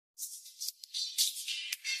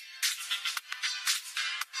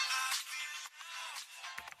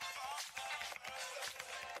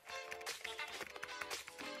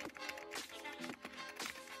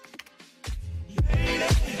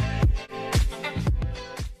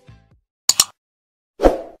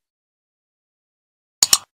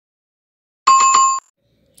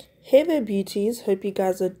Hey there beauties, hope you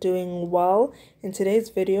guys are doing well. In today's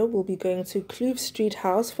video we'll be going to Kloof Street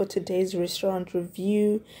House for today's restaurant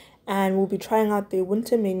review, and we'll be trying out their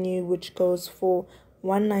winter menu, which goes for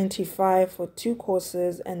 $195 for 2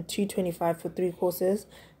 courses and $225 for 3 courses,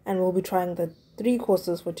 and we'll be trying the 3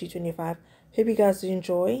 courses for $225. Hope you guys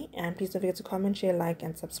enjoy, and please don't forget to comment, share, like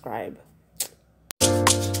and subscribe.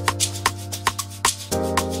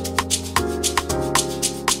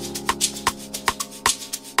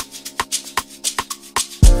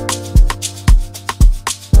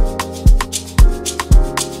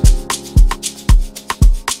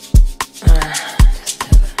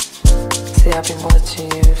 See, I've been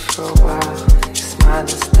watching you for a while. You smile and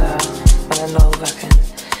stuff, but I know if I can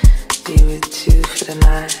be with you for the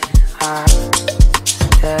night. Is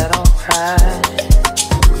that alright,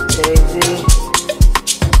 baby?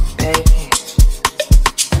 Baby,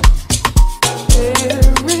 there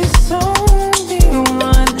is only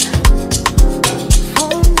one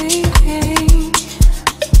for me.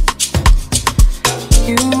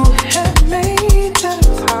 You have made that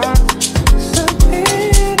possibility.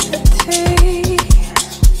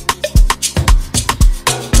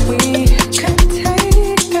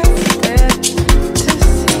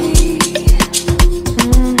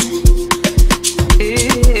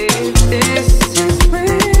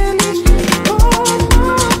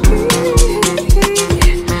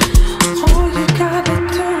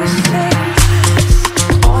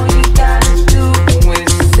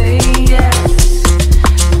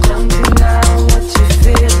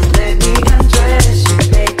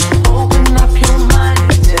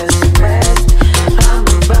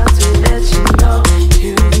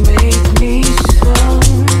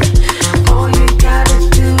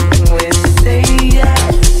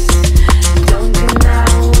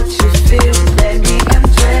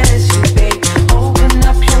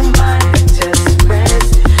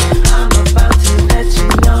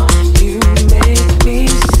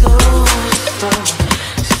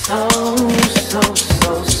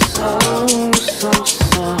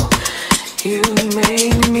 You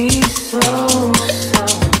made me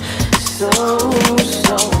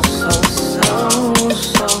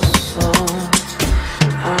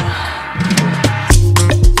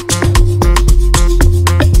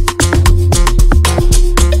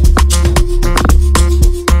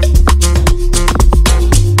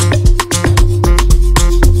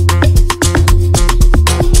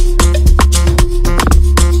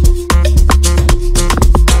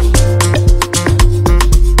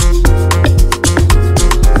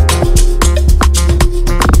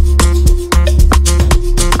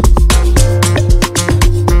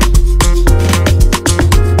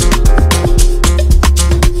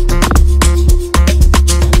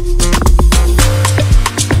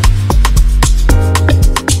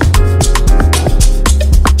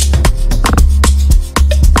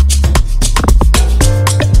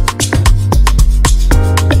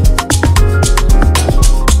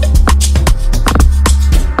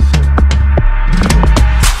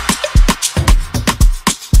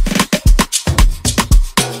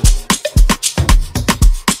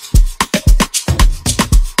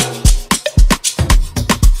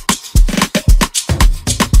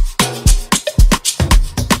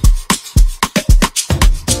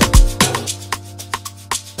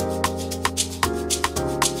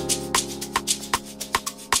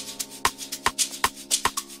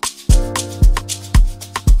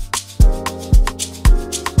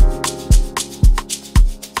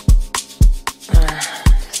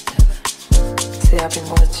See, I've been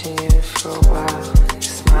watching you for a while. You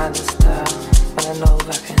smile and stuff, but I know if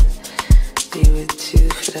I can be with you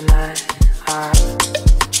for the night.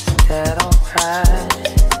 Is that alright,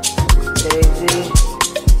 baby?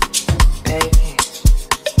 Baby,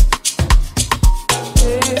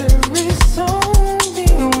 there is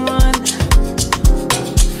only one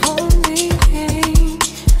for me.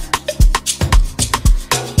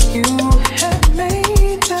 You have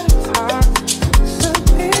made that possibility.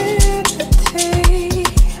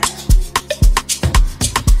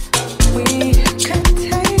 We can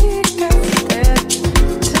take a step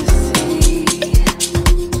to see.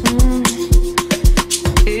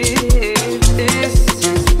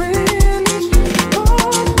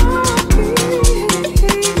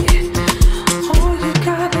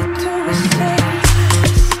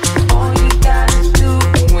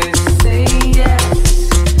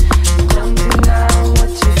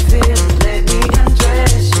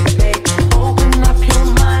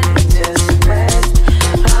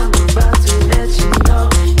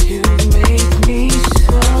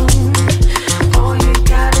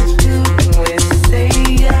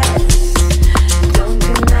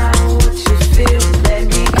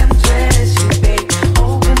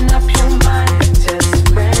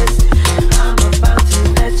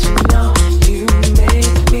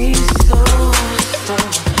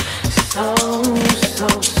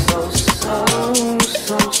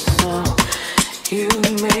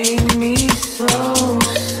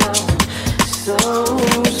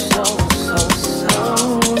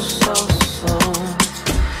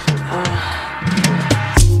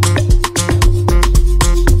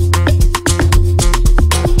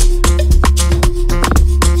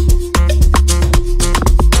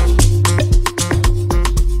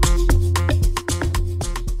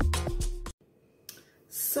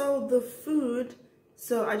 so the food,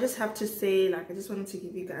 so I just have to say, like, I just wanted to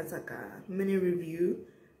give you guys like a mini review.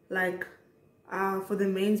 Like, for the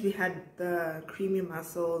mains we had the creamy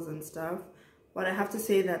mussels and stuff, but I have to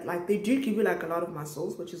say that like they do give you like a lot of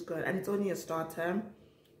mussels, which is good, and it's only a starter.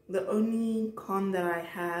 The only con that I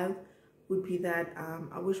have would be that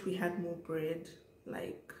I wish we had more bread.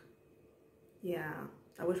 Like, yeah,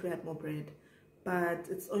 I wish we had more bread, but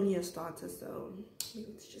it's only a starter, so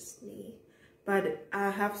it's just me. But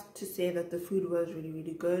I have to say that the food was really,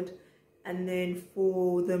 really good. And then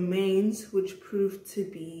for the mains, which proved to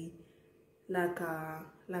be like a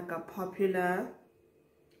popular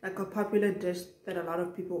dish that a lot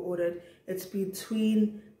of people ordered, it's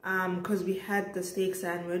between because we had the steak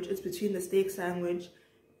sandwich, it's between the steak sandwich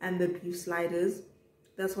and the beef sliders.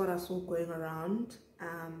 That's what I saw going around.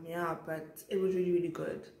 Yeah, but it was really, really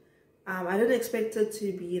good. I didn't expect it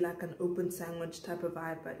to be like an open sandwich type of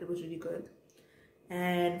vibe, but it was really good.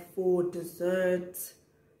 And for dessert,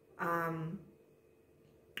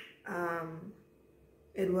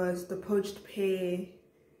 it was the poached pear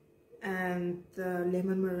and the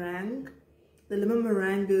lemon meringue. The lemon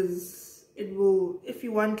meringue is, it will, if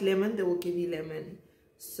you want lemon, they will give you lemon.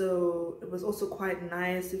 So it was also quite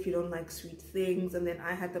nice if you don't like sweet things. And then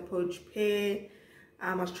I had the poached pear.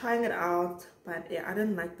 I was trying it out, but yeah, I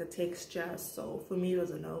didn't like the texture, so for me it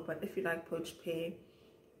was a no. But if you like poached pear,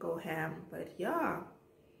 go ham. But yeah,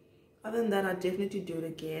 other than that, I'd definitely do it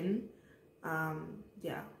again.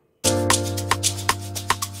 Yeah,